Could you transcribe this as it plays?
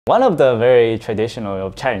One of the very traditional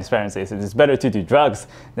of Chinese parents is it's better to do drugs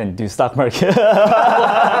than do stock market.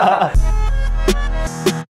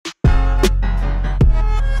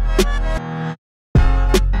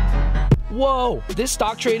 Whoa, this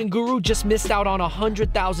stock trading guru just missed out on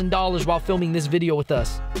 $100,000 while filming this video with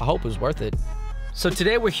us. I hope it was worth it. So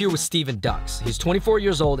today we're here with Steven Dux. He's 24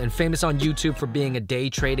 years old and famous on YouTube for being a day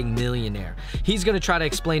trading millionaire. He's gonna try to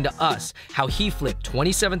explain to us how he flipped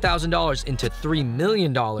 $27,000 into $3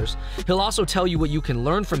 million. He'll also tell you what you can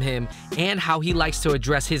learn from him and how he likes to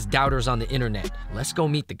address his doubters on the internet. Let's go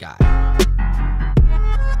meet the guy.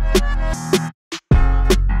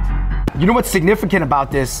 You know what's significant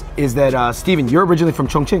about this is that, Steven, you're originally from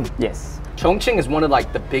Chongqing. Yes. Chongqing is one of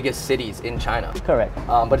like the biggest cities in China. Correct.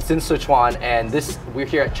 But it's in Sichuan, and we're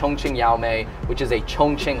here at Chongqing Yaomei, which is a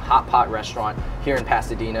Chongqing hot pot restaurant here in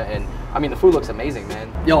Pasadena. And I mean, the food looks amazing,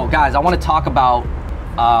 man. Yo, guys, I want to talk about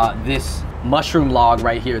this mushroom log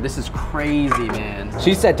right here. This is crazy, man.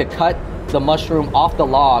 She said to cut the mushroom off the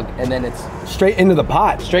log, and then it's Straight into the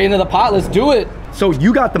pot. straight into the pot. Let's do it. So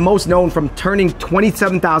you got the most known from turning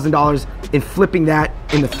 $27,000 and flipping that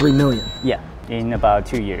into $3 million. Yeah, in about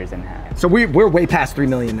 2 years and a half. So we're way past $3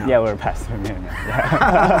 million now. Yeah, we're past 3 million now.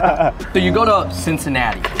 Yeah. So you go to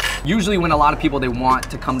Cincinnati. Usually when a lot of people, they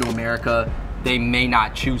want to come to America, they may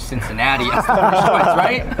not choose Cincinnati as the first choice,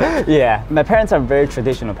 right? Yeah, my parents are very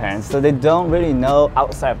traditional parents, so they don't really know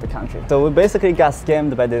outside of the country. So we basically got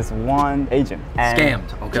scammed by this one agent.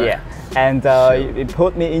 Scammed, okay. Yeah, and it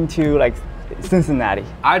put me into like Cincinnati.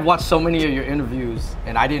 I'd watched so many of your interviews,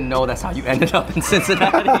 and I didn't know that's how you ended up in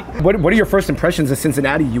Cincinnati. What are your first impressions of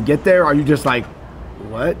Cincinnati? You get there, are you just like,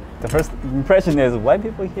 what? The first impression is, why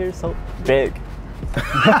people here so big?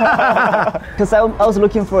 Because I was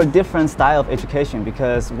looking for a different style of education,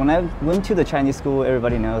 because when I went to the Chinese school,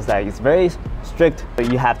 everybody knows that it's very strict.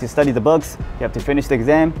 You have to study the books, you have to finish the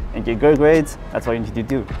exam and get good grades. That's all you need to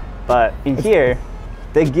do. But in here,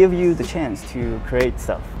 they give you the chance to create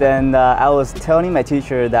stuff. Then I was telling my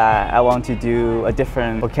teacher that I want to do a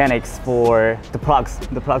different mechanics for the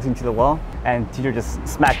plugs into the wall. And teacher just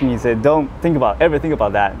smacked me and said, don't ever think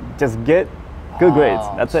about that. Just get good grades,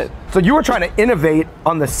 that's it. So you were trying to innovate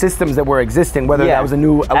on the systems that were existing, whether that was a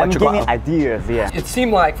new electrical... I'm giving ideas, yeah. It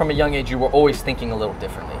seemed like from a young age you were always thinking a little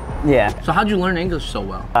differently. Yeah. So how'd you learn English so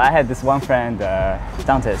well? I had this one friend,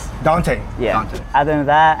 Dante. Yeah. Dante. Other than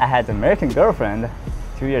that, I had an American girlfriend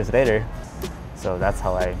 2 years later. So that's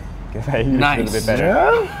how I get my English a little bit better.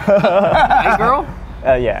 Yeah? Hey, girl?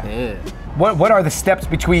 Yeah. What are the steps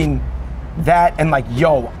between that and like,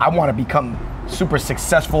 yo, I want to become super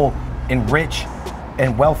successful and rich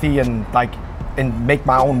and wealthy and make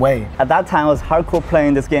my own way? At that time, I was hardcore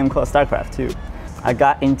playing this game called StarCraft 2. I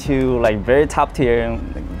got into like very top tier,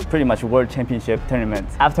 like, pretty much world championship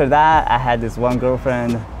tournaments. After that, I had this one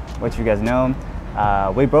girlfriend, which you guys know.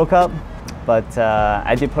 We broke up, but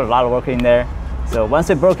I did put a lot of work in there. So once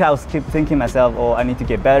we broke up, I was keep thinking myself, oh, I need to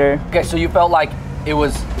get better. Okay, so you felt like it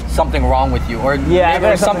was something wrong with you, or yeah, maybe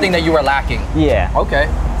it was something that you were lacking. Yeah.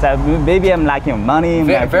 Okay. So maybe I'm lacking money.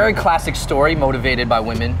 Very classic story, motivated by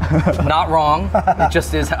women. Not wrong, it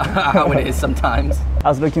just is how it is sometimes. I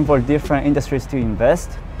was looking for different industries to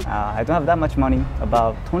invest. I don't have that much money,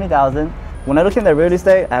 about 20,000. When I look at the real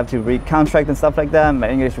estate, I have to read contract and stuff like that. My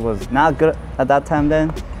English was not good at that time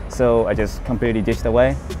then, so I just completely ditched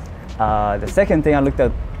away. The second thing I looked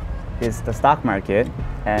at is the stock market,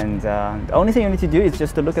 and the only thing you need to do is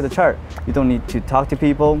just to look at the chart. You don't need to talk to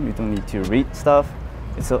people, you don't need to read stuff.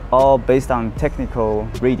 It's all based on technical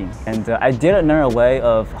reading. And I didn't learn a way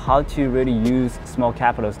of how to really use small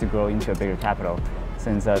capitals to grow into a bigger capital.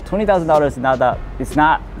 Since $20,000 it's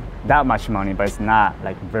not that much money, but it's not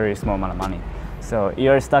like very small amount of money. So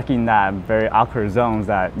you're stuck in that very awkward zones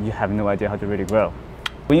that you have no idea how to really grow.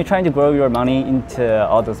 When you're trying to grow your money into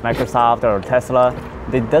all those Microsoft or Tesla,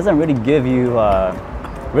 it doesn't really give you a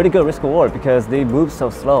really good risk reward because they move so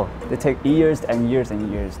slow. They take years and years and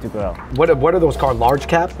years to grow. What are those called? Large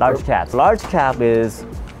cap? Large caps. Large cap is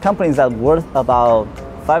companies that are worth about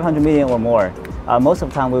 500 million or more. Most of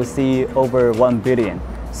the time we'll see over 1 billion.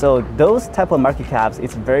 So those type of market caps,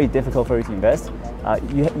 it's very difficult for you to invest.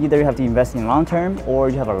 Either you have to invest in long term or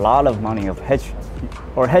you have a lot of money of hedge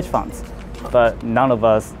funds. But none of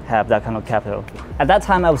us have that kind of capital. At that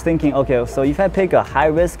time, I was thinking, okay, so if I pick a high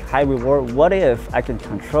risk, high reward, what if I can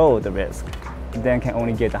control the risk? Then I can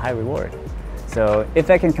only get the high reward. So if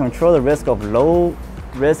I can control the risk of low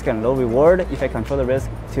risk and low reward, if I control the risk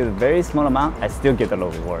to a very small amount, I still get the low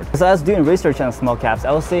reward. So I was doing research on small caps.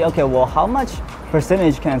 I would say, okay, well, how much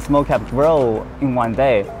percentage can small cap grow in one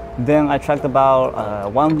day? Then I tracked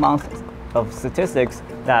about 1 month of statistics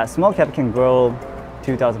that small cap can grow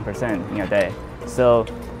 2,000% in a day. So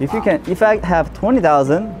if I have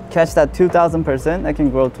 20,000, catch that 2,000%, I can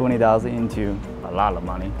grow 20,000 into a lot of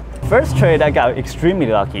money. First trade, I got extremely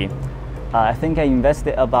lucky. I think I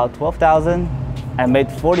invested about 12,000 and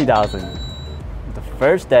made 40,000. The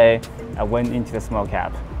first day, I went into the small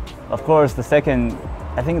cap. Of course, the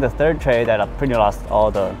third trade, I pretty lost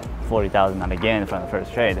all the 40,000 again from the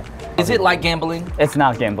first trade. Is it like gambling? It's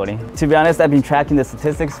not gambling. To be honest, I've been tracking the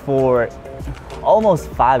statistics for almost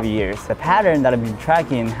 5 years. The pattern that I've been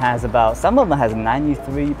tracking has some of them has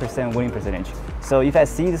 93% winning percentage. So if I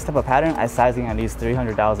see this type of pattern, I size in at least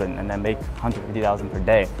 300,000 and then make 150,000 per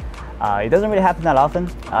day. It doesn't really happen that often.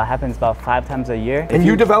 It happens about 5 times a year. And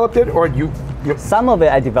you developed it, or you? Some of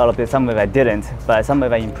it I developed it, some of it I didn't, but some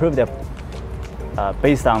of it I improved it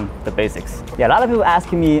based on the basics. Yeah, a lot of people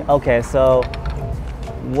asking me, okay, so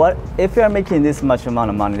what if you're making this much amount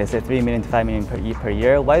of money, let's say 3 million to 5 million per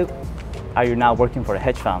year, why are you now working for a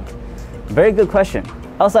hedge fund? Very good question.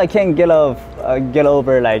 Also, I can't get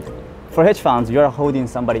over like, for hedge funds, you're holding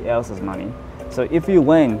somebody else's money. So if you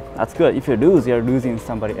win, that's good. If you lose, you're losing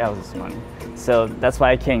somebody else's money. So that's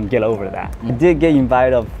why I can't get over that. I did get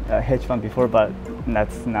invited of a hedge fund before, but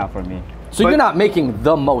that's not for me. So you're not making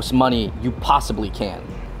the most money you possibly can?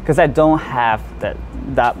 Because I don't have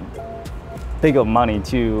that big of money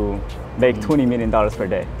to make $20 million per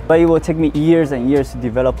day. But it will take me years and years to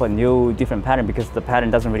develop a new, different pattern because the pattern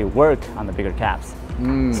doesn't really work on the bigger caps.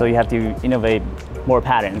 So you have to innovate more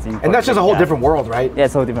patterns. And that's just a whole different world, right? Yeah,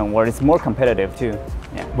 it's a whole different world. It's more competitive too.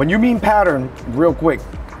 Yeah. When you mean pattern, real quick,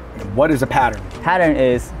 what is a pattern? Pattern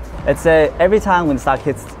is, let's say every time when the stock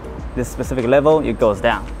hits this specific level, it goes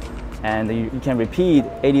down. And you can repeat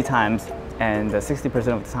 80 times and 60%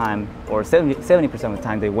 of the time or 70% of the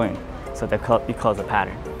time they win. So it calls a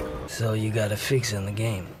pattern. So you got a fix in the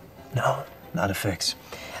game? No, not a fix.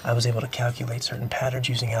 I was able to calculate certain patterns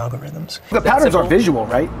using algorithms. The patterns are visual,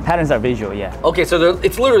 right? Patterns are visual, yeah. Okay, so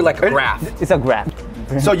it's literally like a graph. It's a graph.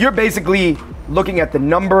 So you're basically looking at the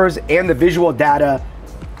numbers and the visual data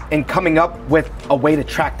and coming up with a way to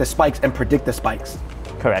track the spikes and predict the spikes.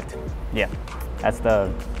 Correct, yeah. That's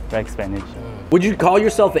the right explanation. Would you call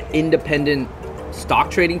yourself an independent stock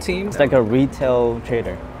trading team? It's like a retail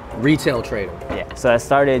trader. Retail trader. Yeah, so I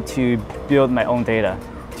started to build my own data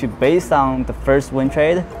based on the first win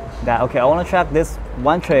trade that, okay, I want to track this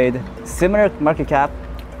one trade, similar market cap,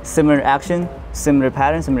 similar action, similar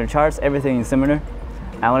pattern, similar charts, everything is similar.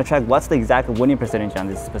 I want to track what's the exact winning percentage on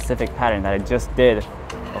this specific pattern that I just did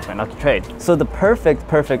of my lucky trade. So the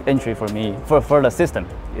perfect entry for me, for the system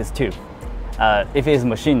is 2. If it's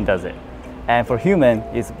machine does it. And for human,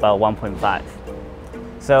 it's about 1.5.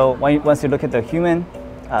 So once you look at the human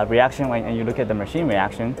reaction and you look at the machine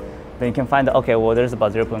reaction, then you can find that, okay, well, there's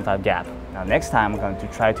about 0.5 gap. Now next time I'm going to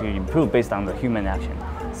try to improve based on the human action.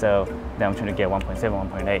 So then I'm trying to get 1.7,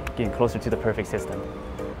 1.8, getting closer to the perfect system.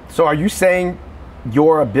 So are you saying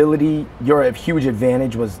your huge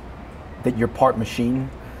advantage was that you're part machine?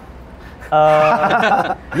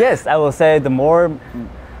 Yes, I will say the more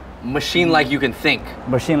machine like you can think.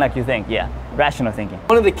 Machine like you think, yeah. Rational thinking.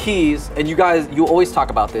 One of the keys, and you always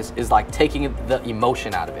talk about this, is like taking the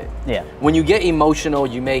emotion out of it. Yeah. When you get emotional,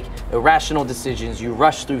 you make irrational decisions, you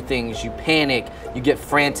rush through things, you panic, you get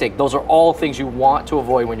frantic. Those are all things you want to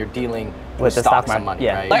avoid when you're dealing with the stocks stock and money,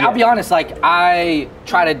 yeah. right? Like, I'll be honest, like, I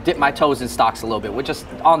try to dip my toes in stocks a little bit, with just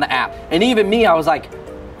on the app. And even me, I was like,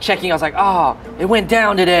 checking, I was like, oh, it went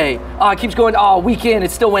down today. Oh, it keeps going, oh, weekend,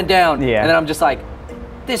 it still went down. Yeah. And then I'm just like,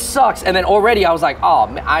 this sucks. And then already I was like, oh,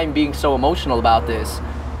 I'm being so emotional about this.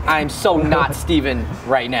 I'm so not Steven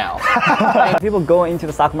right now. People go into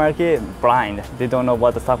the stock market blind. They don't know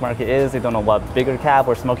what the stock market is. They don't know what bigger cap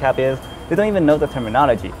or small cap is. They don't even know the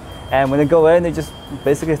terminology. And when they go in, they just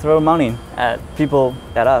basically throw money at people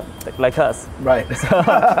like us. Right.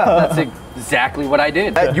 That's exactly what I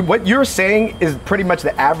did. What you're saying is pretty much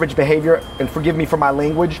the average behavior, and forgive me for my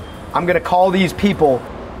language, I'm gonna call these people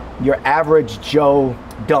your average Joe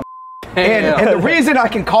dumb. And the reason I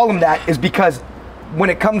can call them that is because when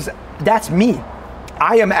it comes, that's me.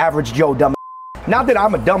 I am average Joe dumb. Not that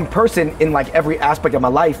I'm a dumb person in like every aspect of my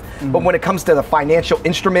life, but when it comes to the financial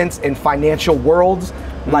instruments and financial worlds,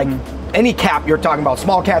 like any cap you're talking about,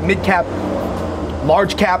 small cap, mid cap,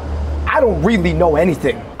 large cap, I don't really know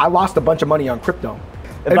anything. I lost a bunch of money on crypto.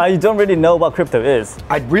 But you don't really know what crypto is.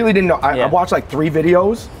 I really didn't know. I watched like 3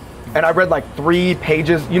 videos and I read like 3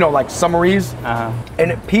 pages, you know, like summaries.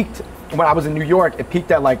 And it peaked when I was in New York. It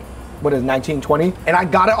peaked at like, what is it, 1920? And I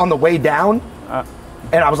got it on the way down.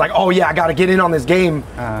 And I was like, oh yeah, I gotta get in on this game.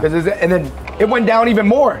 And then It went down even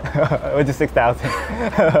more. It went to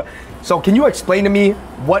 6,000. So can you explain to me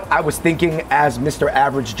what I was thinking as Mr.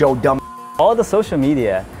 Average Joe Dumb? All the social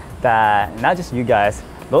media that, not just you guys,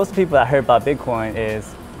 most people that heard about Bitcoin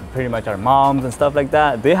is pretty much our moms and stuff like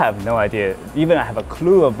that. They have no idea, even I have a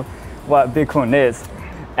clue of what Bitcoin is.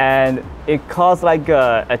 And it caused like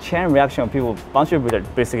a chain reaction of people, a bunch of people are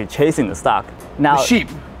basically chasing the stock. Now,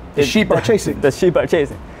 The sheep are chasing. The sheep are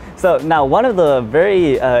chasing. So now one of the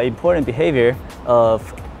very important behavior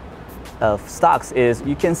of stocks is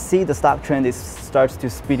you can see the stock trend starts to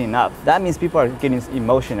speeding up. That means people are getting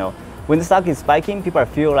emotional. When the stock is spiking, people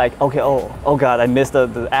feel like, okay, oh God, I missed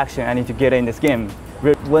the action, I need to get in this game.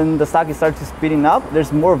 When the stock starts to speeding up,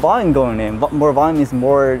 there's more volume going in. More volume means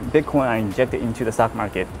more Bitcoin are injected into the stock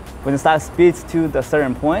market. When the stock speeds to the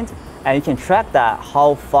certain point, and you can track that,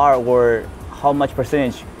 how far or how much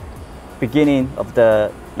percentage beginning of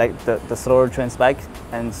the slower trend spike,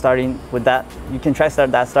 and starting with that, you can track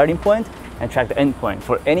that starting point and track the end point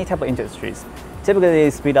for any type of industries. Typically they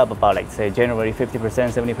speed up about like say January 50%,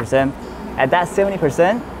 70%. At that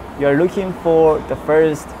 70%, you're looking for the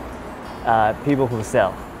first people who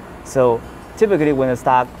sell. So typically when the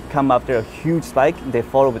stock come after a huge spike, they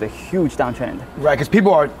follow with a huge downtrend. Right, because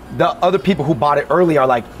the other people who bought it early are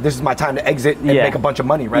like, this is my time to exit and make a bunch of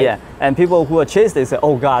money, right? Yeah, and people who are chased, they say,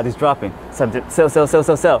 oh God, it's dropping. So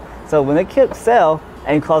sell. So when they keep sell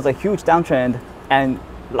and cause a huge downtrend, and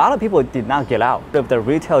a lot of people did not get out. If the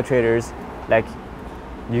retail traders, like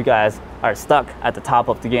you guys, are stuck at the top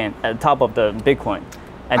of the game, at the top of the Bitcoin.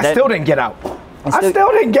 And I still didn't get out. I still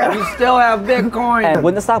didn't get out. You still have Bitcoin. And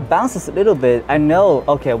when the stock bounces a little bit, I know,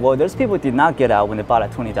 okay, well, there's people who did not get out when they bought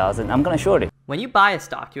at 20,000. I'm gonna short it. When you buy a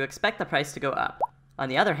stock, you expect the price to go up. On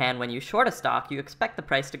the other hand, when you short a stock, you expect the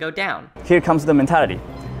price to go down. Here comes the mentality.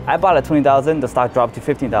 I bought at 20,000, the stock dropped to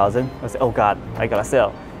 15,000. I said, oh God, I gotta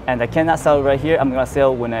sell. And I cannot sell right here. I'm gonna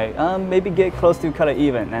sell when I maybe get close to cut it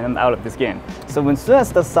even, and I'm out of this game. So as soon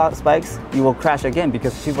as the stock spikes, you will crash again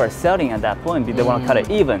because people are selling at that point. They want to cut it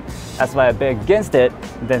even. That's why I bet against it.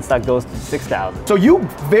 Then stock goes to 6,000. So you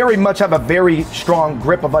very much have a very strong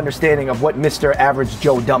grip of understanding of what Mr. Average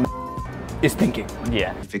Joe Dumb is thinking.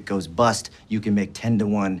 Yeah. If it goes bust, you can make 10 to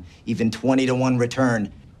 1, even 20 to 1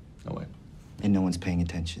 return. No way. And no one's paying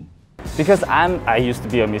attention. Because I used to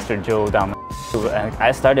be a Mr. Joe Dumb, and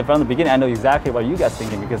I started from the beginning. I know exactly what you guys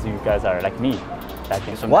thinking because you guys are like me.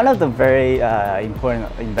 One of the very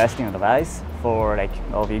important investing advice for like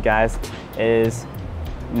all of you guys is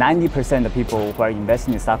 90% of people who are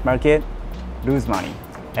investing in the stock market lose money.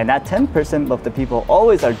 And that 10% of the people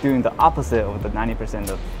always are doing the opposite of the 90%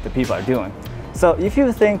 of the people are doing. So if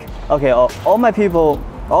you think, okay, all my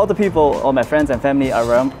friends and family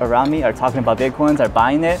around me are talking about Bitcoins, are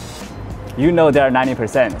buying it, you know they're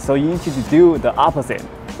 90%. So you need to do the opposite.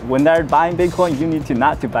 When they're buying Bitcoin, you need to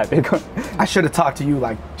not to buy Bitcoin. I should have talked to you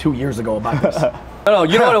like 2 years ago about this. No,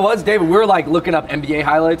 you know what it was, David? We were like looking up NBA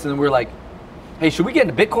highlights and we were like, hey, should we get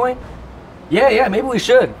into Bitcoin? Yeah, maybe we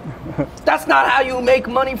should. That's not how you make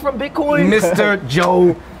money from Bitcoin. Mr.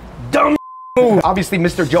 Joe Dumb. Obviously,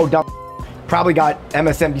 Mr. Joe Dumb probably got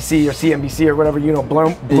MSNBC or CNBC or whatever, you know,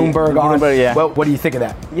 Bloomberg on. Yeah. Well, what do you think of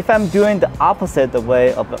that? If I'm doing the opposite the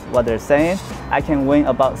way of what they're saying, I can win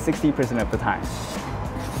about 60% of the time.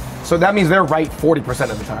 So that means they're right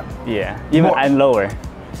 40% of the time. Yeah, even lower.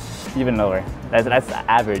 That's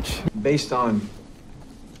average. Based on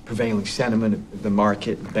prevailing sentiment of the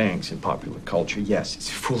market, banks, and popular culture, yes, it's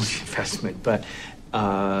a foolish investment, but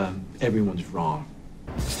everyone's wrong.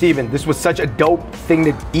 Steven, this was such a dope thing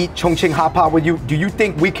to eat Chongqing hot pot with you. Do you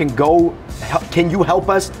think we can can you help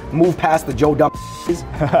us move past the Joe Dumb?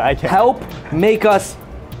 I can.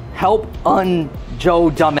 Help un-Joe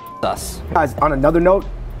Dumb us. Guys, on another note,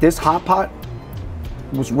 this hot pot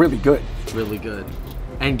was really good. Really good.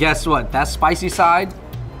 And guess what? That spicy side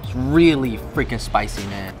is really freaking spicy,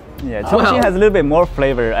 man. Yeah, Chongqing has a little bit more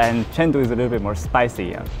flavor and Chengdu is a little bit more spicy.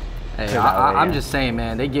 Yeah. Hey, I'm just saying,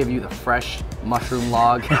 man, they give you the fresh mushroom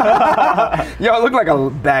log. Yo, it looked like a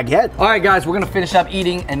baguette. All right, guys, we're gonna finish up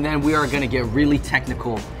eating and then we are gonna get really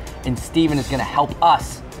technical and Steven is gonna help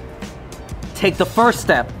us take the first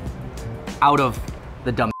step out of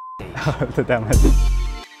the dumb stage.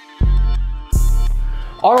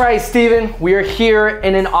 All right, Steven, we are here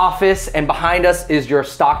in an office and behind us is your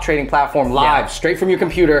stock trading platform live, straight from your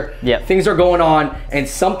computer. Yeah. Things are going on and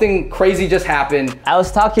something crazy just happened. I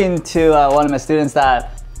was talking to one of my students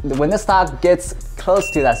that when the stock gets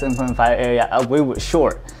close to that 7.5 area, we would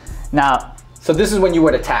short. Now, so this is when you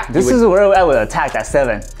would attack. This is where I would attack at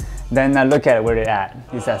 7. Then I look at where they're at.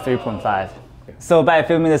 It's at 3.5. So by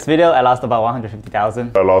filming this video, I lost about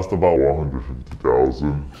 150,000.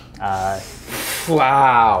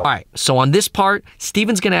 Wow. All right, so on this part,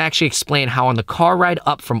 Steven's gonna actually explain how on the car ride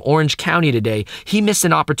up from Orange County today, he missed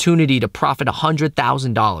an opportunity to profit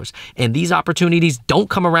 $100,000. And these opportunities don't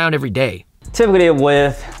come around every day. Typically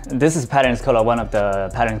this is pattern is called one of the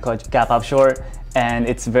pattern called gap up short, and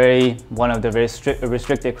it's one of the very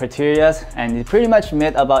restricted criteria, and it pretty much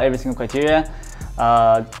met about every single criteria.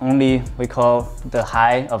 Only we call the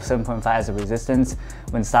high of 7.5 as a resistance.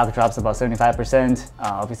 When stock drops about 75%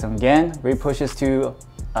 of its own gain, repushes to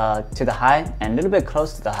the high and a little bit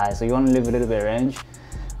close to the high, so you want to leave a little bit of range,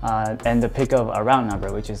 and the pick of a round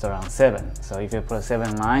number, which is around 7. So if you put a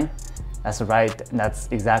 7 line, that's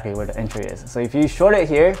exactly where the entry is. So if you short it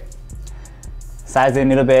here, size it a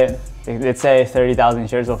little bit, let's say 30,000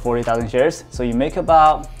 shares or 40,000 shares, so you make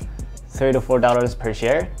about $3 to $4 per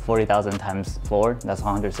share. 40,000 times 4, that's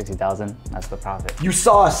 160,000. That's the profit. You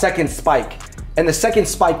saw a second spike, and the second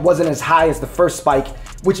spike wasn't as high as the first spike,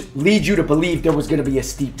 which leads you to believe there was going to be a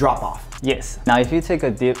steep drop off. Yes. Now, if you take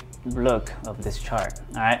a deep look of this chart,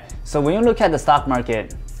 all right. So when you look at the stock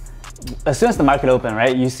market, as soon as the market open,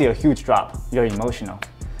 right, you see a huge drop. You're emotional.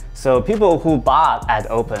 So people who bought at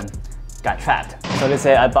open got trapped. So let's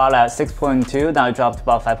say I bought at 6.2, now it dropped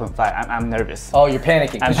about 5.5. I'm nervous. Oh, you're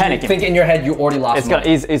panicking. I'm panicking. You think in your head you already lost money.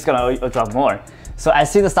 It's gonna drop more. So I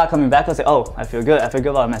see the stock coming back, I say, oh, I feel good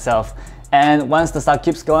about myself. And once the stock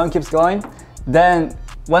keeps going, then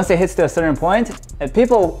once it hits to a certain point,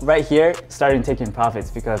 people right here starting taking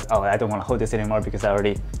profits because, oh, I don't want to hold this anymore because I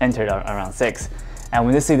already entered around 6. And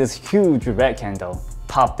when they see this huge red candle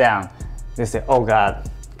pop down, they say, oh God,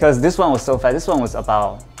 because this one was so fast. This one was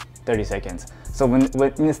about 30 seconds. So when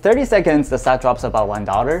in 30 seconds, the stock drops about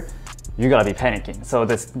 $1, you gotta be panicking. So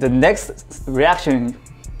the next reaction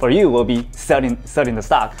for you will be selling the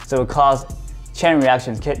stock. So it will cause chain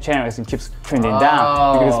reaction keeps trending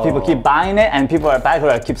down because people keep buying it and people are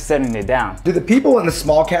backward keep selling it down. Do the people in the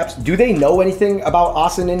small caps, do they know anything about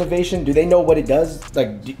Austin Innovation? Do they know what it does?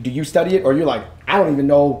 Like, do you study it, or you're like, I don't even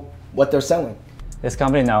know what they're selling? This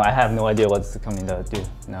company, no, I have no idea what the company does do.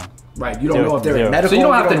 No. Right, you don't know if they're in medical. So you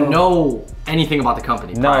don't have to know anything about the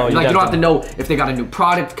company. No, you don't have to know if they got a new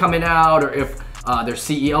product coming out or if their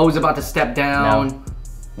CEO is about to step down.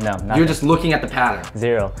 No, nothing. You're just looking at the pattern.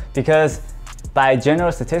 Zero, because by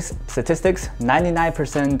general statistics,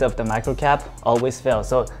 99% of the microcap always fail.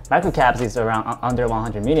 So microcaps is around under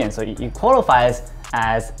 100 million, so it qualifies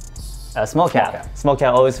as a small cap. Small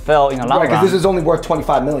cap always fail in a long run. Because this is only worth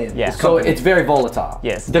 25 million. Yeah. So it's very volatile.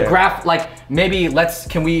 Yes. The graph, like maybe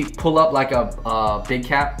can we pull up like a big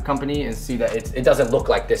cap company and see that it doesn't look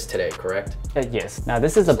like this today, correct? Yes. Now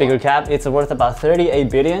this is a bigger cap. It's worth about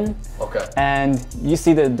 38 billion. Okay. And you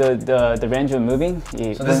see the range of moving.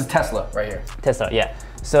 So this is Tesla right here. Tesla, yeah.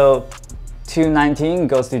 So 219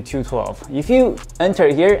 goes to 212. If you enter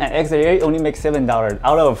here and exit here, you only make $7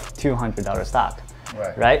 out of $200 stock.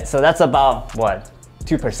 Right. So that's about what,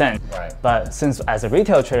 2%. Right. But since as a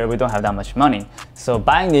retail trader we don't have that much money, so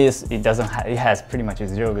buying this it has pretty much a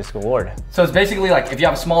zero risk reward. So it's basically like if you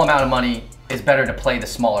have a small amount of money, it's better to play the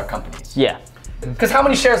smaller companies. Yeah. Because how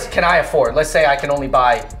many shares can I afford? Let's say I can only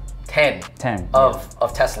buy 10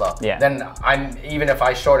 of Tesla. Yeah. Then even if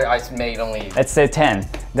I short it, I made only. Let's say 10.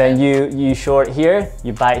 Then you short here,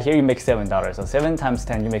 you buy it here, you make $7. So 7 times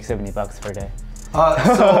 10, you make $70 per day.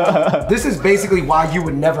 So this is basically why you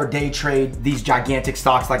would never day trade these gigantic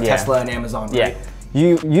stocks like Tesla and Amazon, right?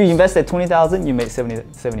 Yeah. You invested 20,000, you made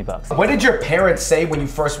 $70. What did your parents say when you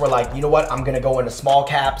first were like, you know what, I'm gonna go into small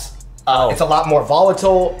caps? It's a lot more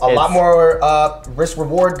volatile, a lot more risk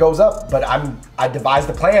reward goes up, but I devised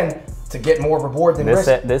a plan to get more reward than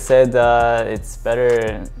risk. They said it's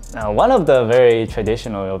better. One of the very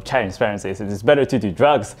traditional Chinese parents is it's better to do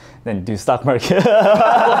drugs than do stock market.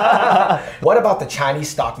 What about the Chinese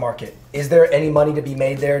stock market? Is there any money to be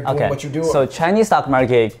made there doing what you do? So Chinese stock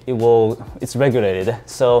market, it's regulated.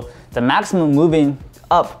 So the maximum moving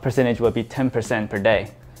up percentage will be 10% per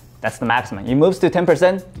day. That's the maximum. It moves to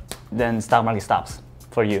 10%, then stock market stops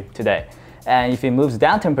for you today. And if it moves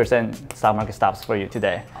down 10%, stock market stops for you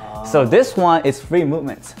today. So this one is free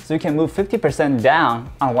movements. So you can move 50%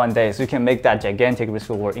 down on one day. So you can make that gigantic risk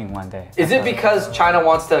reward in one day. Is it because China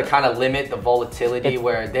wants to kind of limit the volatility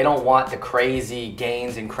where they don't want the crazy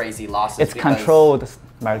gains and crazy losses? It's controlled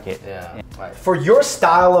market. Yeah. Right. For your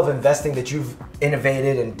style of investing that you've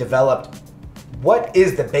innovated and developed, what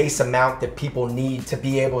is the base amount that people need to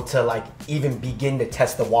be able to like even begin to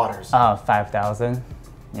test the waters? 5,000.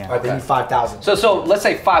 Yeah. All right, they need 5,000. So let's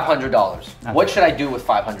say $500. Okay. What should I do with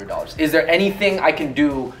 $500? Is there anything I can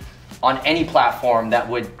do on any platform that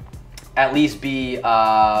would at least be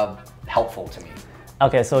helpful to me?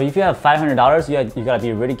 Okay, so if you have $500, you gotta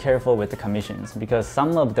be really careful with the commissions because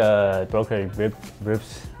some of the broker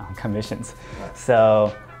rips commissions.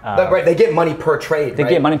 So right, they get money per trade. They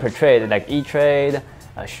get money per trade, like E-Trade,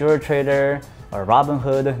 Sure Trader, or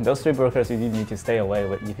Robinhood. Those 3 brokers you need to stay away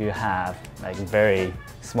with if you have like very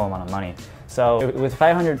small amount of money. So with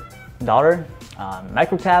 $500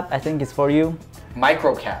 microcap, I think is for you.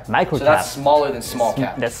 Microcap. Microcap. So that's smaller than small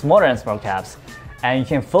cap. That's smaller than small caps, and you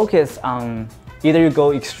can focus on either you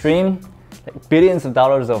go extreme, like billions of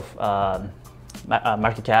dollars of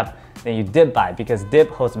market cap, then you dip buy because dip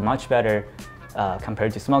holds much better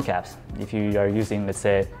compared to small caps. If you are using, let's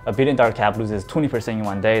say, $1 billion cap loses 20% in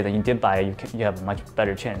one day, then you dip buy, you have a much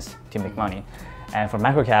better chance to make money. And for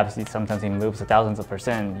microcaps, sometimes it moves thousands of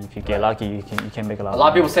percent. If you get lucky, you can make a lot. A lot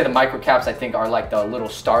of people say the microcaps, I think, are like the little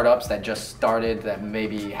startups that just started that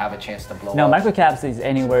maybe have a chance to blow up. No, microcaps is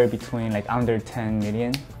anywhere between like under 10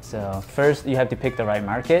 million. So first, you have to pick the right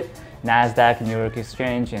market. NASDAQ, New York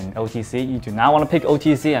Exchange, and OTC. You do not want to pick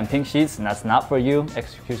OTC and pink sheets, and that's not for you.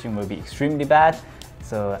 Execution will be extremely bad.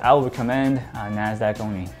 So I would recommend NASDAQ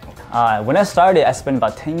only. When I started, I spent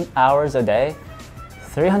about 10 hours a day.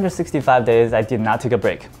 365 days, I did not take a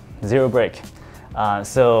break, 0 break.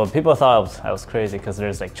 So people thought I was crazy because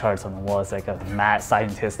there's like charts on the walls, like a mad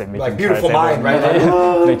scientist that making like beautiful charts mind,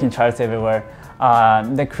 right? making charts everywhere.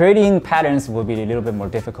 The creating patterns will be a little bit more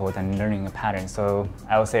difficult than learning a pattern. So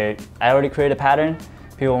I would say I already created a pattern.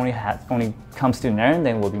 People only comes to learn,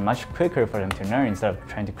 then it will be much quicker for them to learn instead of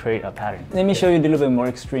trying to create a pattern. Let me show you a little bit more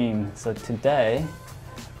extreme. So today,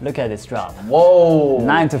 look at this drop. Whoa!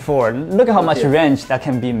 9 to 4. Look at how much range that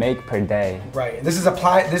can be made per day. Right. This is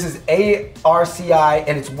ARCI,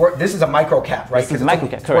 and this is a micro cap, right? This is a micro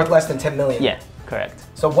cap, correct. Worth less than 10 million. Yeah, correct.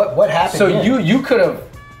 So what happened? So here? you could have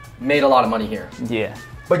made a lot of money here. Yeah.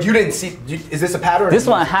 But you didn't see. Is this a pattern? This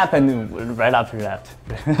one happened right after that.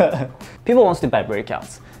 People wants to buy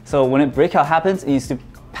breakouts. So when a breakout happens, it needs to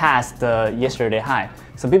pass the yesterday high.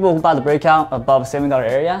 So people who buy the breakout above $7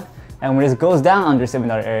 area. And when it goes down under $7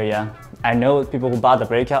 area, I know people who bought the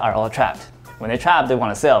breakout are all trapped. When they trap, they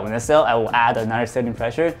want to sell. When they sell, I will add another selling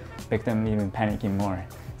pressure, make them even panicking more.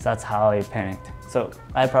 So that's how I panicked. So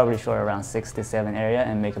I probably short around 6 to 7 area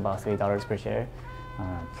and make about $3 per share.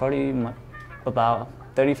 Probably about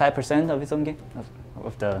 35% of its own gain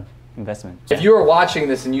of the investment. If you were watching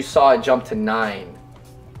this and you saw it jump to 9,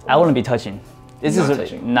 I wouldn't be touching. This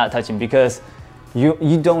is not touching because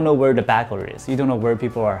you don't know where the back order is. You don't know where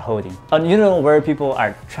people are holding. You don't know where people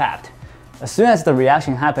are trapped. As soon as the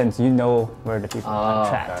reaction happens, you know where the people are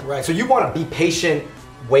trapped. Okay. Right, so you want to be patient,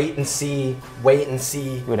 wait and see, wait and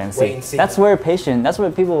see, wait and see. That's where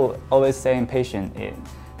people always say patient is.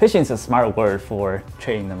 Patience is a smart word for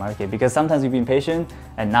trading the market because sometimes you've been patient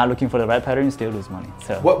and not looking for the right pattern, you still lose money.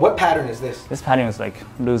 So what pattern is this? This pattern is like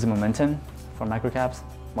losing momentum for microcaps.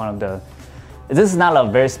 This is not a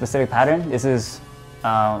very specific pattern. This is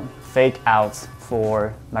fake outs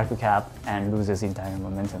for microcap and loses entire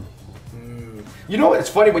momentum. You know, it's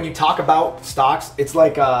funny when you talk about stocks, it's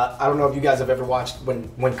like, I don't know if you guys have ever watched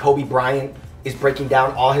when Kobe Bryant is breaking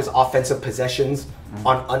down all his offensive possessions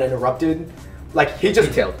on Uninterrupted. Like he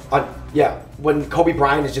just, when Kobe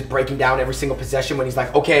Bryant is just breaking down every single possession when he's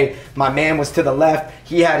like, okay, my man was to the left,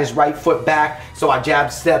 he had his right foot back, so I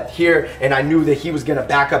jab stepped here and I knew that he was gonna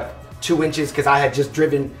back up 2 inches because I had just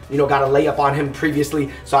driven, got a layup on him previously,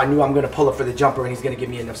 so I knew I'm gonna pull up for the jumper and he's gonna give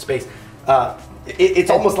me enough space. It's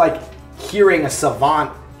almost like hearing a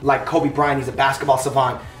savant like Kobe Bryant. He's a basketball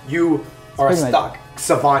savant. You are a stock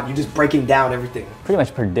savant. You're just breaking down everything. Pretty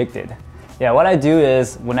much predicted. Yeah, what I do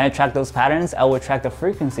is when I track those patterns, I will track the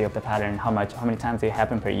frequency of the pattern, how many times they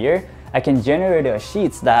happen per year. I can generate a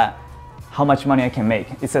sheets that how much money I can make.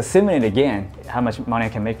 It's a simulate again, how much money I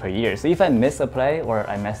can make per year. So if I miss a play or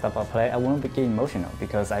I messed up a play, I won't get emotional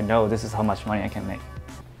because I know this is how much money I can make.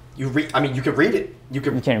 You can read it. You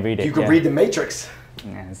can read it. You can read the matrix.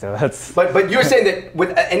 Yeah, so that's. But you're saying that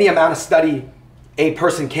with any amount of study, a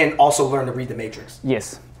person can also learn to read the matrix.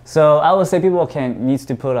 Yes. So I would say people needs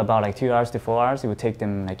to put about like 2 hours to 4 hours. It would take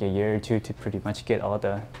them like a year or two to pretty much get all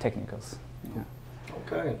the technicals. Yeah.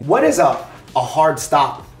 Okay. What is a hard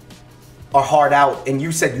stop or hard out? And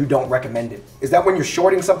you said you don't recommend it. Is that when you're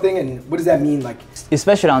shorting something? And what does that mean? Like,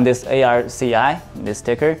 especially on this ARCI, this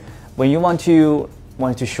ticker, when you want to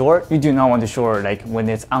short, you do not want to short like when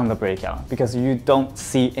it's on the breakout because you don't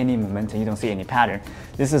see any momentum, you don't see any pattern.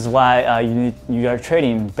 This is why you are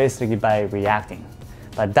trading basically by reacting.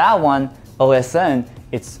 But that one, OSN,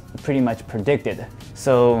 it's pretty much predicted.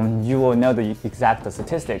 So you will know the exact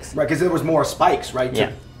statistics. Right, because there was more spikes, right?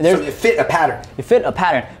 Yeah. it fit a pattern. It fit a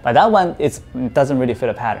pattern, but that one it doesn't really fit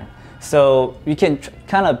a pattern. So you can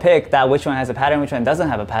kind of pick that which one has a pattern, which one doesn't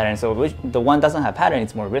have a pattern. So the one doesn't have a pattern,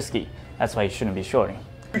 it's more risky. That's why you shouldn't be shorting.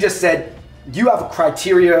 You just said you have a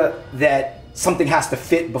criteria that something has to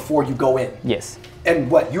fit before you go in. Yes. And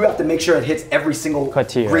what? You have to make sure it hits every single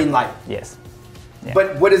criteria. Green light. Yes. Yeah.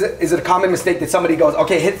 But what is it? Is it a common mistake that somebody goes,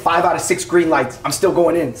 okay, hit 5 out of 6 green lights, I'm still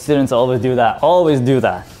going in? Students always do that. Always do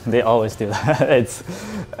that. They always do that. It's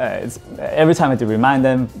every time I have to remind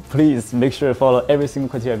them, please make sure to follow every single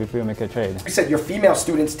criteria before you make a trade. You said your female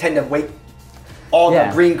students tend to wait all the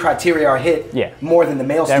green criteria are hit more than the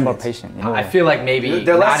male They're students. more patient. You know? I feel like maybe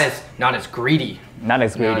they're not as greedy. Not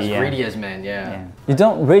as greedy, Not as greedy as men, yeah. You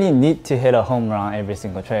don't really need to hit a home run every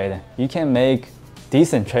single trade. You can make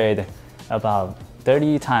decent trade about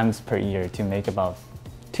 30 times per year to make about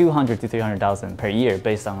 200 to 300,000 per year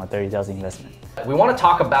based on a 30,000 investment. We want to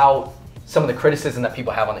talk about some of the criticism that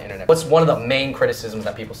people have on the internet. What's one of the main criticisms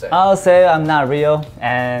that people say? I'll say I'm not real,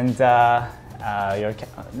 and no,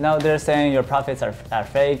 they're saying your profits are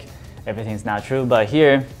fake, everything's not true, but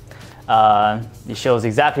here it shows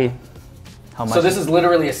exactly how much. So this is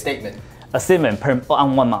literally a statement? A statement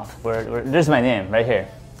on 1 month, where there's my name right here.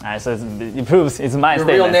 All right, so it proves it's my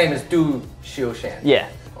statement. Your real name is Du Xiushan. Yeah,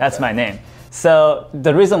 that's my name. So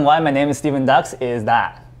the reason why my name is Steven Dux is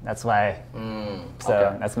that. That's why.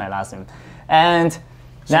 That's my last name. And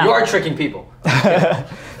so now, you are tricking people.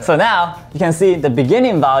 So now you can see the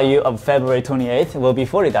beginning value of February 28th will be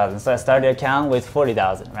 40,000. So I started the account with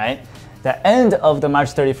 40,000, right? The end of the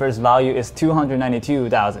March 31st value is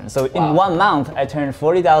 292,000. So in 1 month, I turned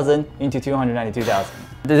 40,000 into 292,000.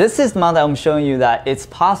 This is the month I'm showing you that it's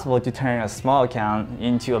possible to turn a small account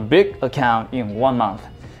into a big account in 1 month.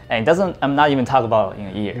 And it doesn't, I'm not even talking about in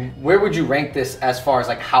a year. Where would you rank this as far as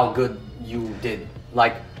like how good you did?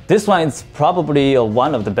 Like this one is probably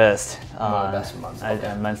one of the best. One of the best months.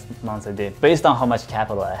 Months I did, based on how much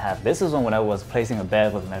capital I have. This is when I was placing a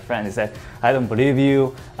bet with my friend. He said, I don't believe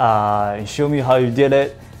you, show me how you did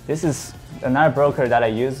it. This is another broker that I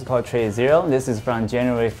use called Trade Zero. This is from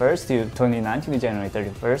January 1st to 2019 to January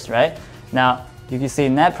 31st, right? Now, you can see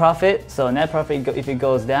net profit. So net profit, if it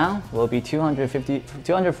goes down, will be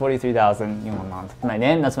 243,000 in 1 month. My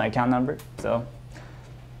name, that's my account number, so.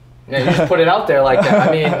 Yeah, you just put it out there like that.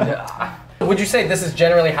 I mean, would you say this is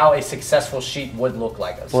generally how a successful sheet would look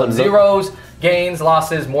like? Some zeros, gains,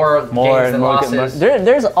 losses, more gains than losses?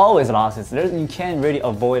 There's always losses. You can't really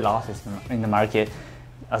avoid losses in the market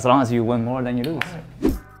as long as you win more than you lose.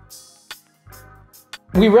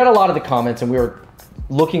 We read a lot of the comments and we were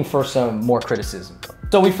looking for some more criticism.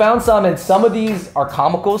 So we found some, and some of these are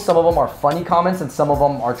comical, some of them are funny comments, and some of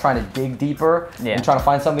them are trying to dig deeper and trying to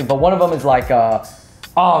find something. But one of them is like,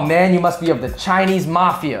 oh man, you must be of the Chinese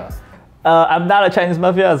mafia. I'm not a Chinese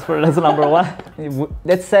mafia, that's number one.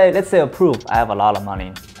 Let's say a proof I have a lot of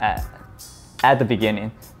money at the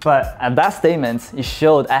beginning. But at that statement, it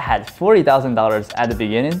showed I had $40,000 at the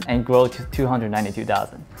beginning and grow to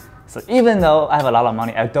 292,000. So even though I have a lot of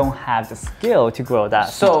money, I don't have the skill to grow that.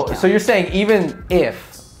 So you're saying even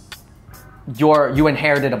if you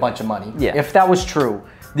inherited a bunch of money, if that was true,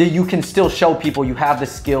 that you can still show people you have the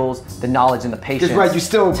skills, the knowledge, and the patience. That's right, you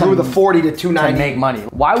still grew the 40 to 290. To make money.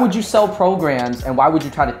 Why would you sell programs and why would you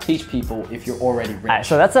try to teach people if you're already rich? Right,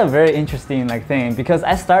 so that's a very interesting thing because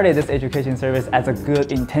I started this education service as a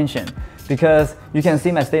good intention because you can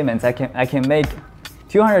see my statements. I can make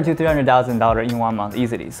 $200,000 to $300,000 in 1 month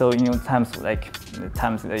easily. So times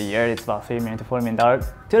the year, it's about $3 million to $4 million, $2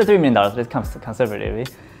 to $3 million. That comes conservatively,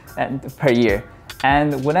 and per year.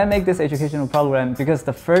 And when I make this educational program, because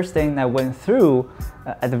the first thing I went through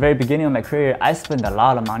at the very beginning of my career, I spent a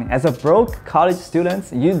lot of money. As a broke college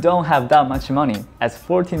student, you don't have that much money. As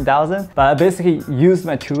 14,000, but I basically used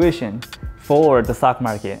my tuition for the stock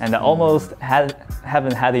market, and I almost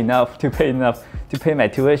haven't had enough to pay my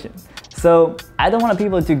tuition. So I don't want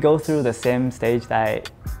people to go through the same stage that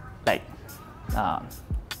I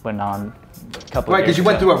went on a couple of years. Right, because you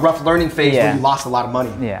went through a rough learning phase where you lost a lot of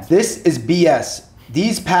money. Yeah. This is BS.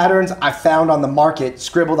 These patterns I found on the market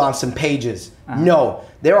scribbled on some pages. No,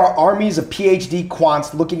 there are armies of PhD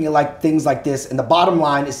quants looking at things like this, and the bottom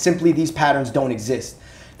line is simply these patterns don't exist.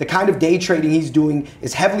 The kind of day trading he's doing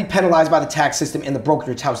is heavily penalized by the tax system and the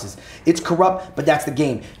brokerage houses. It's corrupt, but that's the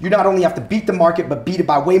game. You not only have to beat the market, but beat it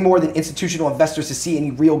by way more than institutional investors to see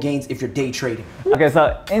any real gains if you're day trading. Okay,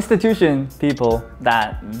 so institution people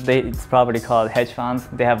it's probably called hedge funds.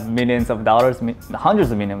 They have millions of dollars, hundreds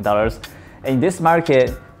of millions of dollars. In this market,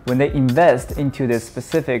 when they invest into this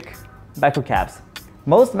specific microcaps,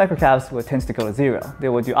 most microcaps will tend to go to zero. They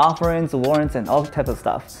will do offerings, warrants, and all types of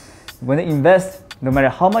stuff. when they invest, no matter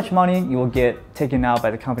how much money, you will get taken out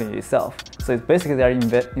by the company itself. So it's basically they're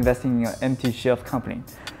investing in an empty shelf company.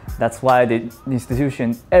 That's why the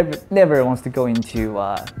institution never wants to go into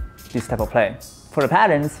this type of play. For the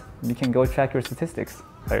patterns, you can go track your statistics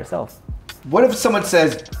by yourself. What if someone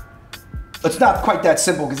says, it's not quite that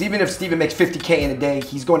simple, because even if Steven makes 50K in a day,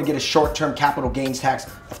 he's going to get a short-term capital gains tax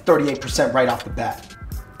of 38% right off the bat.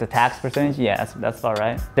 The tax percentage, yeah, that's about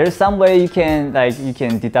right. There's some way you can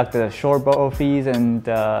deduct the short borrow fees and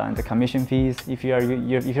the commission fees if you're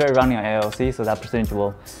running an LLC, so that percentage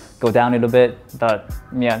will go down a little bit. But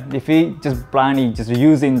yeah, if you just blindly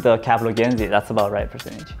using the capital gains, that's about right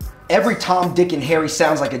percentage. Every Tom, Dick, and Harry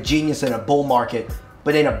sounds like a genius in a bull market,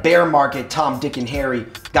 but in a bear market, Tom, Dick, and Harry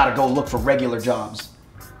gotta go look for regular jobs.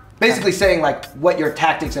 Basically saying like what your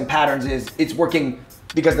tactics and patterns is, it's working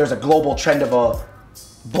because there's a global trend of a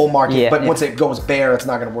bull market, but once it goes bear, it's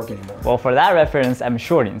not gonna work anymore. Well, for that reference, I'm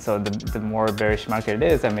shorting, so the more bearish market it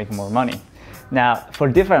is, I'm making more money. Now, for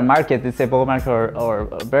different markets, let's say bull market or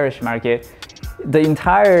bearish market, the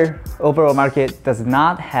entire overall market does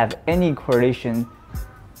not have any correlation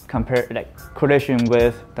correlation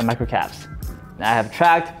with the microcaps. I have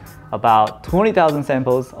tracked about 20,000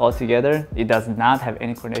 samples altogether. It does not have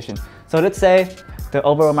any correlation. So let's say the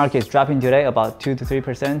overall market is dropping today about 2 to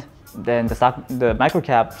 3%. Then the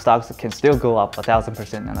microcap stocks can still go up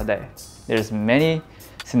 1,000% in a day. There's many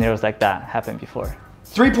scenarios like that happen before.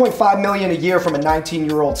 3.5 million a year from a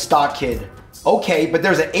 19-year-old stock kid. Okay, but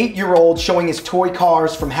there's an 8-year-old showing his toy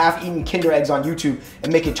cars from half-eaten Kinder Eggs on YouTube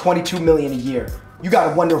and making 22 million a year. You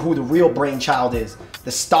gotta wonder who the real brainchild is.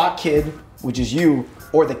 The stock kid, which is you,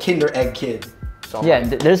 or the Kinder Egg kid. So yeah,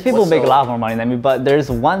 there's people who make a lot more money than me, but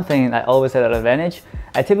there's one thing I always had an advantage.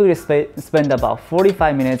 I typically spend about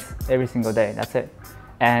 45 minutes every single day, that's it.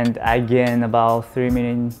 And I gain about $3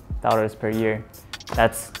 million per year.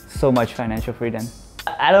 That's so much financial freedom.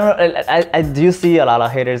 I don't know, I do see a lot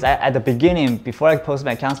of haters. At the beginning, before I post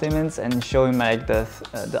my account statements and showing my, the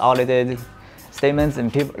audited statements,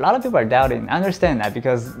 and a lot of people are doubting. I understand that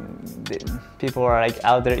because people are like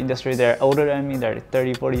out there in the industry, they're older than me, they're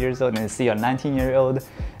 30, 40 years old, and they see a 19-year-old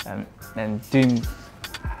and doing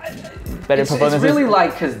better performances. It's really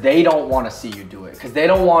like because they don't want to see you do it, because they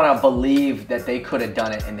don't want to believe that they could have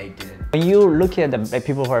done it and they didn't. When you look at the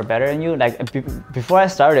people who are better than you, like before I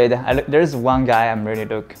started, there's one guy I'm really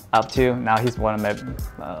look up to. Now he's one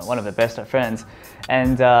of the best of friends,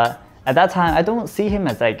 and at that time I don't see him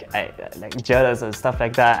as like jealous or stuff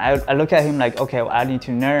like that. I look at him like, okay, well, I need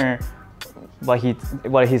to learn what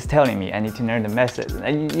he's telling me. I need to learn the message.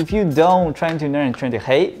 And if you don't try to learn and try to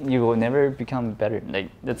hate, you will never become better. Like,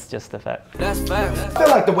 that's just the fact. That's fact. I feel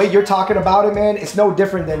like the way you're talking about it, man, it's no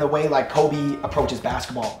different than the way like Kobe approaches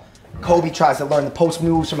basketball. Kobe tries to learn the post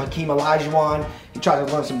moves from Hakeem Olajuwon. He tries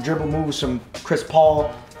to learn some dribble moves from Chris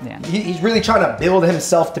Paul. Yeah. He's really trying to build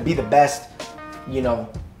himself to be the best, you know.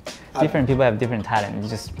 Different people have different talent. You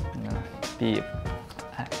just, you know, be,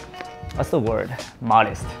 what's the word?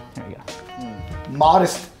 Modest. There we go.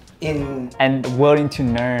 Modest in... And willing to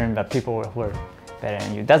learn that people who are better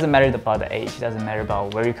than you. It doesn't matter about the age. It doesn't matter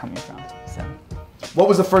about where you're coming from. So. What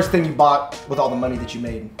was the first thing you bought with all the money that you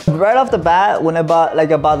made? Right off the bat, when I bought a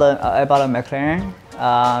McLaren,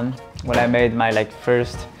 when I made my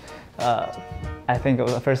first, I think it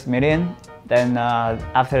was the first million. Then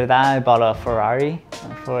after that, I bought a Ferrari,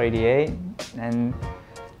 a 488, and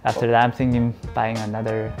after that, I'm thinking buying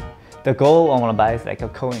another. The goal I want to buy is like a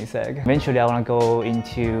Koenigsegg. Eventually, I want to go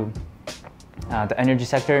into the energy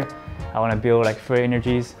sector. I want to build like free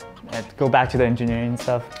energies and go back to the engineering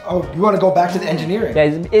stuff. Oh, you want to go back to the engineering?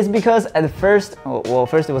 Yeah, it's because at first, well,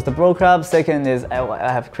 first it was the bro club. Second is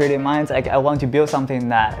I have creative minds. Like I want to build something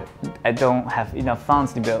that I don't have enough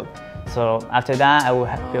funds to build. So after that, I will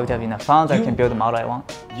have built up enough funds. I can build the model I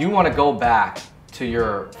want. You want to go back to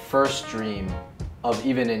your first dream of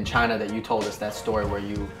even in China that you told us that story where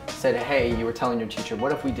you said, hey, you were telling your teacher,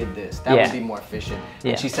 what if we did this? That would be more efficient.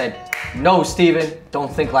 And she said, no, Steven,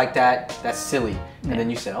 don't think like that. That's silly. And then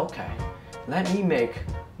you said, okay, let me make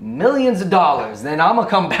millions of dollars. Then I'm gonna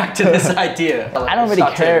come back to this idea. I don't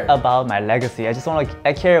really care about my legacy. I just want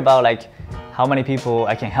I care about like how many people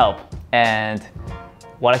I can help and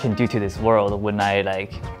what I can do to this world when I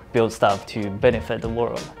like build stuff to benefit the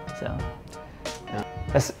world. So.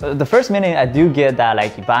 The first minute I do get that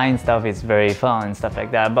like buying stuff is very fun and stuff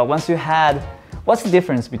like that, but once you had, what's the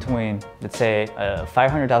difference between, let's say, a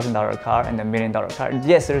 $500,000 car and a $1 million car?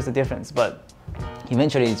 Yes, there's a difference, but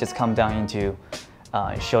eventually it just comes down into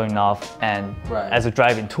showing off and as a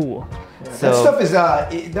driving tool. Yeah. So,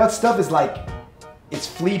 that stuff is like it's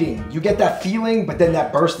fleeting. You get that feeling, but then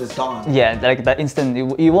that burst is gone. Yeah, like that instant,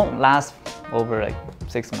 it won't last over like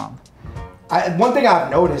 6 months. One thing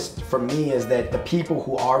I've noticed for me is that the people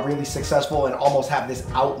who are really successful and almost have this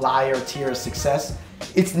outlier tier of success,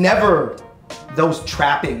 it's never those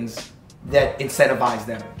trappings that incentivize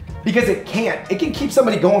them. Because it can keep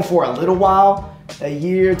somebody going for a little while, a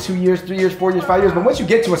year, 2 years, 3 years, 4 years, 5 years, but once you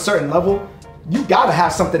get to a certain level, you gotta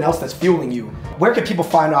have something else that's fueling you. Where can people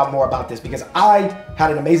find out more about this? Because I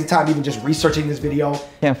had an amazing time even just researching this video. You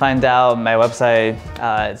can find out my website,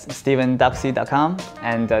 it's stevenduxy.com,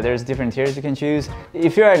 and there's different tiers you can choose.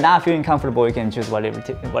 If you're not feeling comfortable, you can choose whatever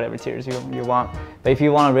tiers you want. But if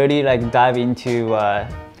you want to really like dive into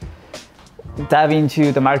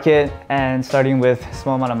the market and starting with a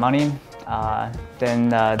small amount of money, then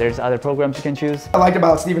there's other programs you can choose. What I liked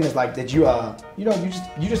about Steven is like that you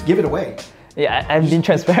just give it away. Yeah, I'm being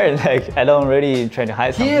transparent. Like I don't really try to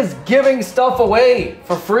hide something. He is giving stuff away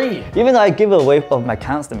for free. Even though I give away of my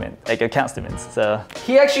account statements, so.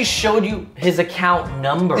 He actually showed you his account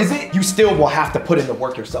number. Is it? You still will have to put in the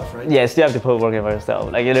work yourself, right? Yeah, you still have to put work in for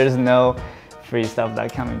yourself. Like there's no free stuff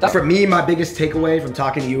that coming. For me, my biggest takeaway from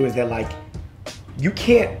talking to you is that like, you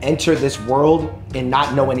can't enter this world and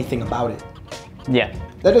not know anything about it. Yeah.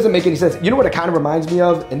 That doesn't make any sense. You know what it kind of reminds me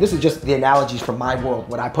of? And this is just the analogies from my world,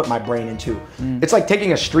 what I put my brain into. It's like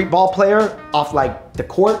taking a street ball player off like the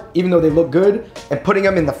court, even though they look good, and putting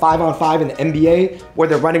them in the 5-on-5 in the NBA, where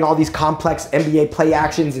they're running all these complex NBA play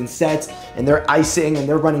actions and sets, and they're icing and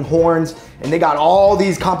they're running horns, and they got all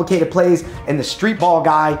these complicated plays, and the street ball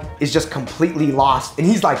guy is just completely lost. And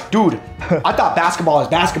he's like, dude, I thought basketball is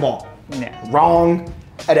basketball. Yeah. Wrong.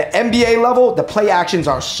 At an NBA level, the play actions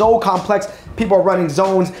are so complex. People are running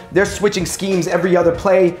zones. They're switching schemes every other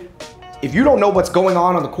play. If you don't know what's going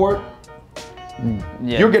on the court,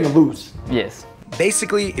 you're gonna lose. Yes.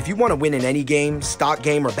 Basically, if you want to win in any game, stock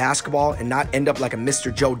game or basketball, and not end up like a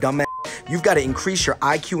Mr. Joe Dumbass, you've got to increase your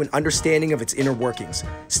IQ and understanding of its inner workings.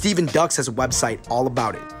 Steven Dux has a website all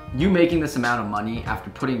about it. You making this amount of money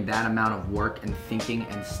after putting that amount of work and thinking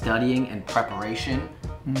and studying and preparation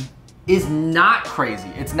is not crazy.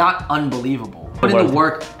 It's not unbelievable. Put in the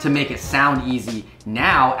work to make it sound easy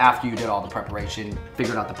now after you did all the preparation,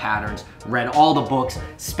 figured out the patterns, read all the books,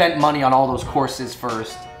 spent money on all those courses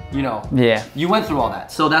first, you know. Yeah. You went through all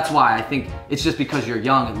that. So that's why I think it's just because you're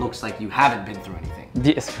young, it looks like you haven't been through anything.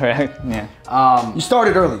 Yes, correct. Yeah. You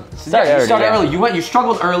started early. You started early. You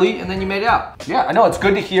struggled early and then you made it out. Yeah, I know, it's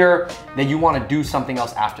good to hear that you want to do something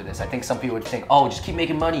else after this. I think some people would think, oh, just keep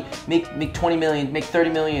making money, make 20 million, make 30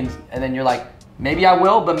 million, and then you're like, maybe I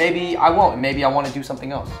will, but maybe I won't, and maybe I want to do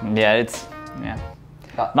something else. Yeah,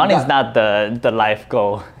 money is not the life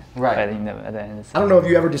goal. Right. I don't know if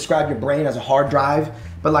you ever describe your brain as a hard drive,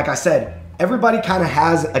 but like I said, everybody kind of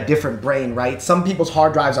has a different brain, right? Some people's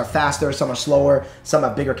hard drives are faster, some are slower, some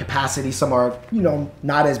have bigger capacity, some are, you know,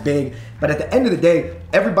 not as big. But at the end of the day,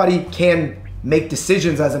 everybody can make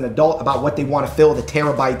decisions as an adult about what they want to fill the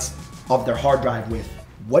terabytes of their hard drive with.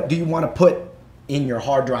 What do you want to put in your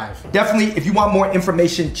hard drive? Definitely, if you want more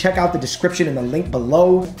information, check out the description and the link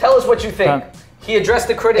below. Tell us what you think. He addressed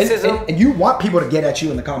the criticism. And you want people to get at you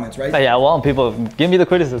in the comments, right? Yeah, I want people, give me the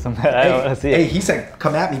criticism. I don't want to see it. Hey, he said,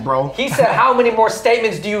 come at me, bro. He said, how many more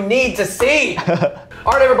statements do you need to see?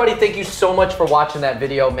 All right, everybody, thank you so much for watching that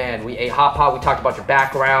video. Man, we ate hot pot. We talked about your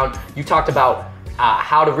background. You talked about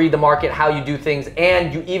how to read the market, how you do things,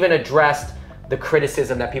 and you even addressed the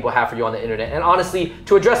criticism that people have for you on the internet. And honestly,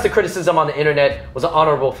 to address the criticism on the internet was an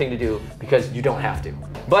honorable thing to do because you don't have to.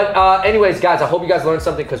 But anyways, guys, I hope you guys learned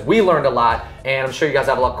something because we learned a lot, and I'm sure you guys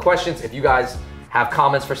have a lot of questions. If you guys have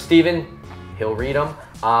comments for Steven, he'll read them.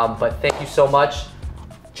 But thank you so much.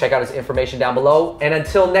 Check out his information down below. And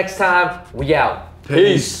until next time, we out.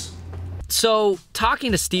 Peace. So,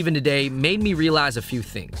 talking to Steven today made me realize a few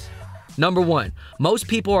things. Number one, most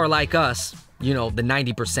people are like us, you know, the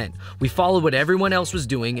 90%. We followed what everyone else was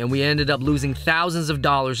doing and we ended up losing thousands of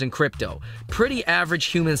dollars in crypto. Pretty average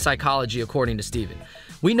human psychology, according to Steven.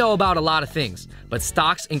 We know about a lot of things, but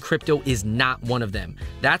stocks and crypto is not one of them.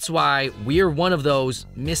 That's why we're one of those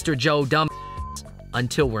Mr. Joe Dumb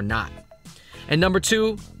until we're not. And number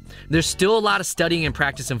two, there's still a lot of studying and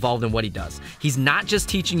practice involved in what he does. He's not just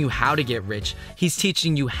teaching you how to get rich, he's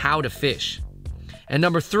teaching you how to fish. And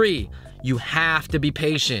number three, you have to be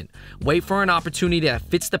patient. Wait for an opportunity that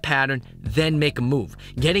fits the pattern, then make a move.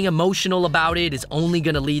 Getting emotional about it is only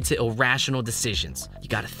gonna lead to irrational decisions. You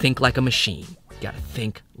gotta think like a machine. You gotta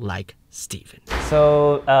think like Steven.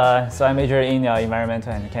 So I majored in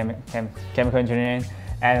environmental and chemical engineering,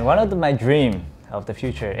 and one of my dream of the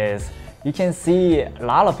future is you can see a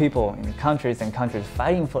lot of people in countries and countries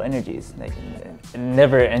fighting for energies, like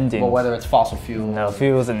never ending. Well, whether it's fossil fuel. No,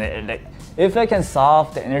 fuels and like, if I can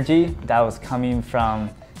solve the energy that was coming from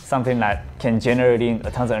something that can generate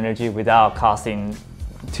a tons of energy without costing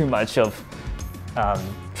too much of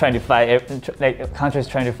trying to fight, like countries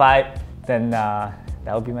trying to fight, then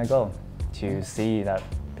that would be my goal, to see that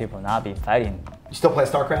people not be fighting. You still play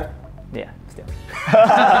StarCraft? Yeah, still.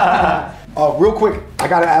 Real quick, I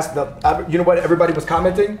gotta ask you know what everybody was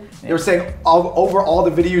commenting? They were saying over all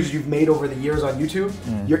the videos you've made over the years on YouTube,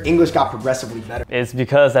 your English got progressively better. It's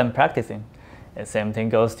because I'm practicing. The same thing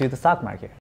goes to the stock market.